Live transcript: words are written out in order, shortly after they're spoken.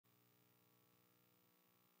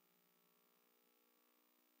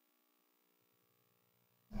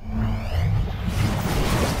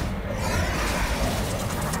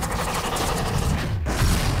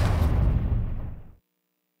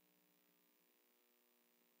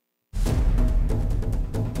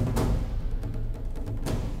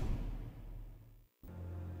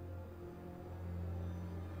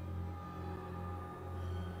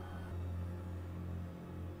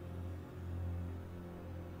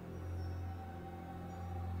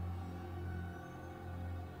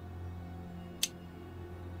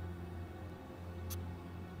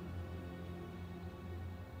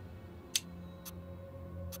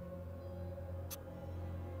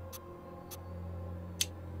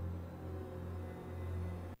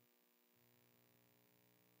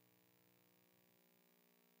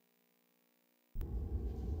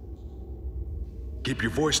Keep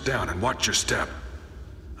your voice down and watch your step.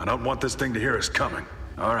 I don't want this thing to hear us coming.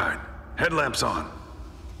 All right, headlamps on.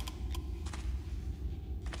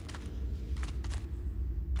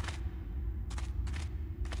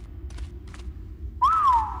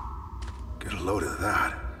 Get a load of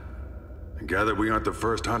that. I gather we aren't the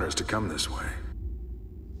first hunters to come this way.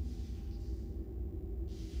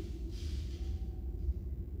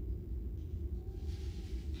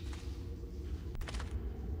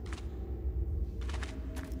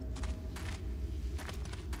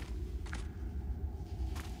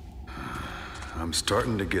 I'm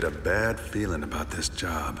starting to get a bad feeling about this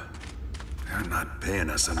job. They're not paying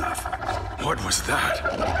us enough. What was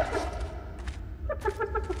that?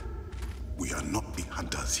 We are not the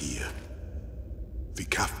hunters here. The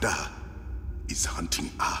Kafda is hunting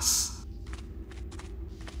us.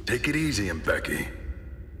 Take it easy, Mbeki.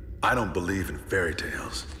 I don't believe in fairy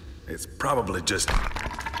tales. It's probably just...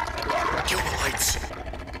 Kill the lights!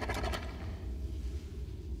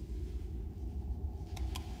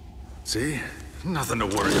 See? Nothing to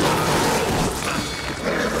worry about.